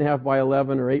 8.5 by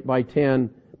 11 or 8 by 10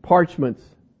 parchments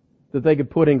that they could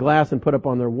put in glass and put up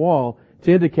on their wall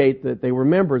to indicate that they were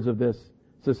members of this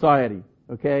society.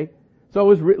 Okay?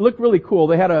 So it looked really cool.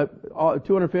 They had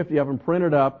 250 of them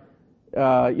printed up.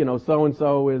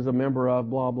 So-and-so is a member of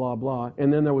blah, blah, blah.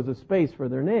 And then there was a space for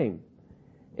their name.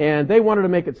 And they wanted to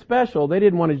make it special. They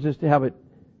didn't want to just have it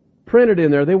printed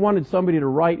in there. They wanted somebody to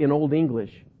write in Old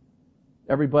English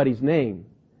everybody's name.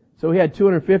 So he had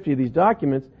 250 of these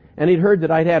documents, and he'd heard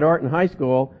that I'd had art in high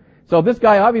school. So this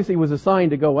guy obviously was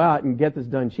assigned to go out and get this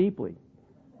done cheaply.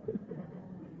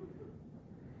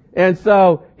 And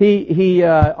so he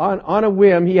on a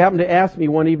whim, he happened to ask me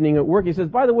one evening at work. He says,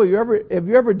 "By the way, have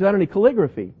you ever done any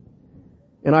calligraphy?"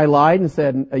 And I lied and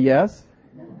said, "Yes."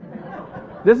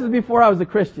 This is before I was a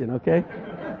Christian, okay?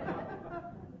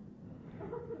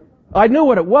 I knew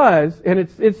what it was, and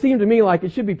it seemed to me like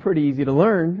it should be pretty easy to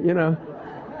learn,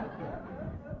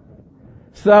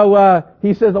 So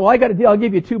he says, "Well, I got a deal. I'll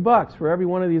give you $2 for every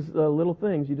one of these little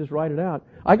things. You just write it out."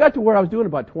 I got to where I was doing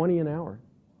about 20 an hour.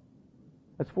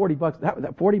 That's $40.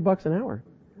 That $40 an hour.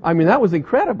 I mean, that was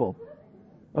incredible.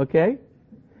 Okay,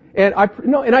 and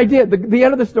I did. The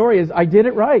end of the story is I did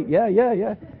it right.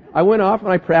 Yeah. I went off and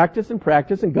I practiced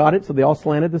and got it so they all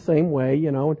slanted the same way,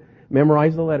 and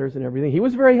memorized the letters and everything. He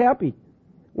was very happy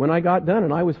when I got done,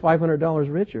 and I was $500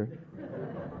 richer.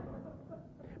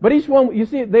 But each one, you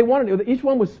see, each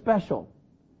one was special.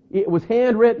 It was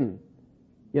handwritten,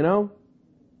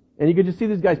 and you could just see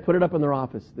these guys put it up in their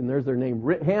office, and there's their name,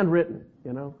 handwritten,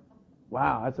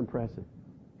 Wow, that's impressive.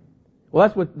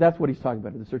 Well, that's what he's talking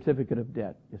about, the certificate of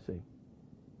debt, you see.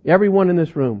 Everyone in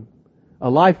this room, a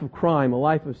life of crime, a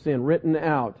life of sin, written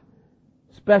out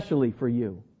specially for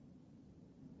you.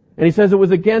 And he says it was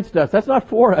against us. That's not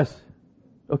for us,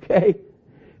 okay?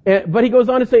 But he goes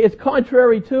on to say it's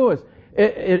contrary to us.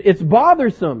 It's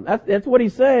bothersome. That's what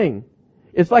he's saying.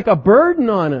 It's like a burden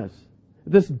on us.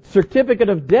 This certificate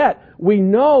of debt, we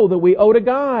know that we owe to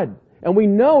God. And we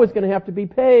know it's going to have to be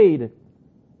paid.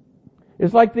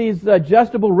 It's like these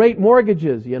adjustable rate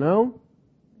mortgages, You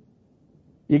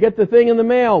get the thing in the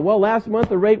mail. Well, last month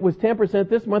the rate was 10%.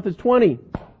 This month it's 20%.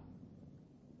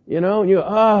 And you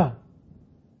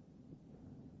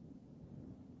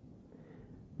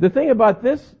The thing about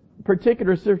this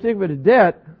particular certificate of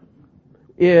debt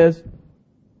is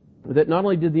that not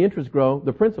only did the interest grow,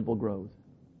 the principal grows.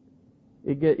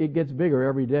 It gets bigger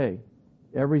every day,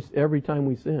 every time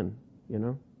we sin.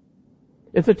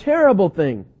 It's a terrible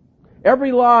thing.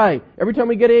 Every lie, every time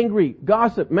we get angry,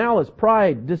 gossip, malice,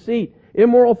 pride, deceit,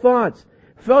 immoral thoughts,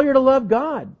 failure to love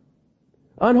God,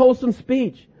 unwholesome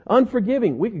speech,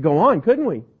 unforgiving. We could go on, couldn't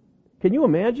we? Can you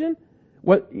imagine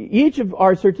what each of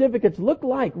our certificates look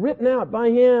like, written out by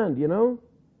hand,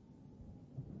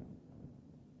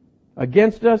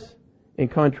 Against us and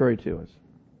contrary to us.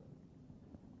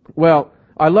 Well,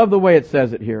 I love the way it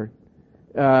says it here.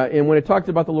 And when it talks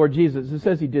about the Lord Jesus, it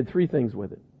says He did three things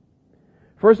with it.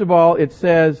 First of all, it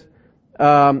says,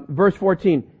 verse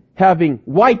 14, having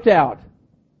wiped out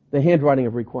the handwriting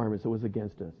of requirements that was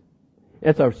against us.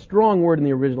 It's a strong word in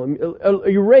the original.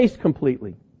 Erased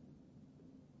completely.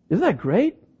 Isn't that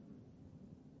great?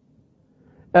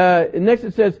 Next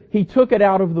it says, He took it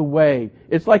out of the way.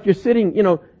 It's like you're sitting,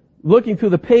 looking through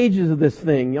the pages of this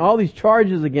thing, all these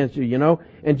charges against you,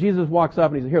 and Jesus walks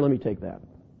up and He says, "Here, let me take that."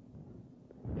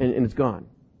 And it's gone.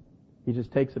 He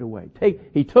just takes it away.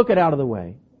 He took it out of the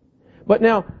way. But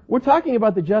now, we're talking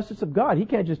about the justice of God. He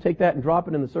can't just take that and drop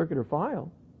it in the circular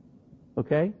file.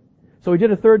 Okay? So He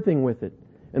did a third thing with it.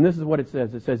 And this is what it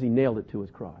says. It says He nailed it to His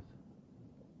cross.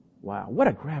 Wow, what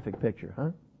a graphic picture,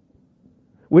 huh?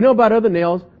 We know about other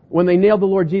nails when they nailed the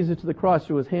Lord Jesus to the cross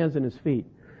through His hands and His feet.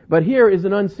 But here is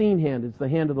an unseen hand. It's the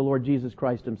hand of the Lord Jesus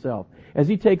Christ Himself. As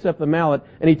He takes up the mallet,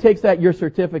 and He takes that, your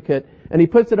certificate, and He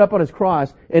puts it up on His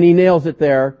cross, and He nails it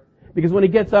there. Because when He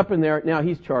gets up in there, now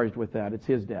He's charged with that. It's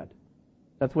His debt.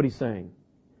 That's what He's saying.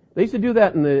 They used to do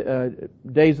that in the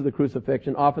days of the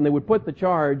crucifixion. Often they would put the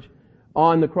charge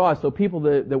on the cross so people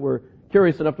that were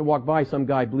curious enough to walk by some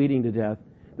guy bleeding to death,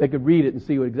 they could read it and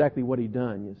see exactly what he'd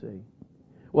done, you see.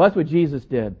 Well, that's what Jesus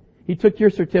did. He took your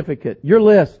certificate, your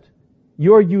list,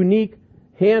 your unique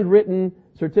handwritten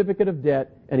certificate of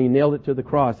debt, and He nailed it to the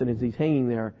cross. And as He's hanging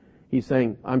there, He's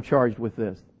saying, "I'm charged with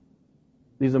this.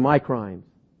 These are my crimes.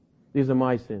 These are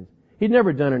my sins." He'd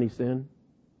never done any sin.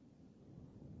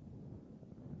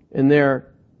 And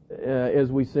there,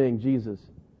 as we sing, Jesus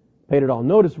Paid it all.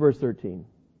 Notice verse 13.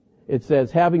 It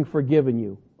says, having forgiven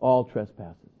you all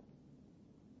trespasses.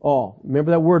 All.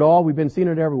 Remember that word all? We've been seeing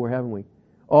it everywhere, haven't we?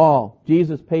 All.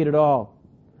 Jesus paid it all.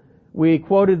 We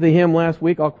quoted the hymn last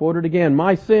week. I'll quote it again.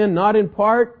 My sin, not in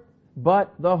part,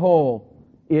 but the whole,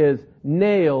 is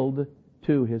nailed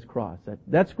to His cross.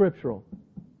 That's scriptural.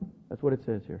 That's what it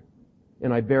says here.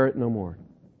 And I bear it no more.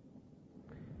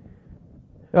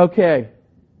 Okay.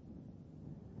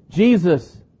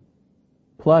 Jesus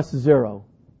plus 0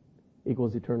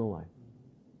 equals eternal life.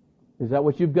 Is that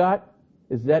what you've got?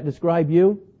 Does that describe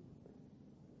you?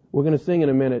 We're going to sing in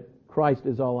a minute, Christ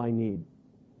is all I need.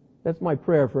 That's my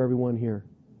prayer for everyone here.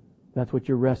 That's what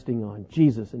you're resting on.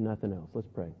 Jesus and nothing else. Let's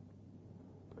pray.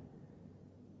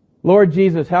 Lord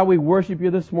Jesus, how we worship You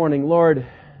this morning. Lord,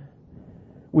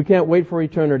 we can't wait for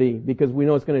eternity because we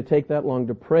know it's going to take that long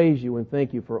to praise You and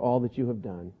thank You for all that You have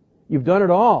done. You've done it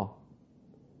all.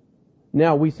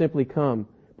 Now we simply come,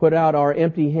 put out our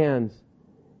empty hands,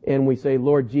 and we say,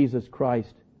 Lord Jesus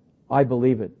Christ, I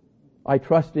believe it. I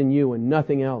trust in You and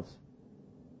nothing else.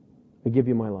 I give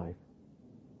You my life.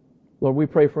 Lord, we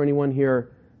pray for anyone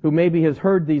here who maybe has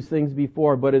heard these things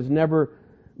before but has never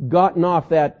gotten off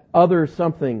that other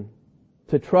something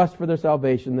to trust for their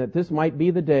salvation, that this might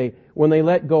be the day when they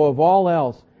let go of all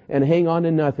else and hang on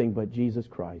to nothing but Jesus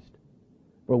Christ.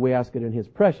 For we ask it in His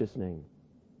precious name.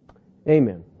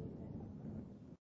 Amen.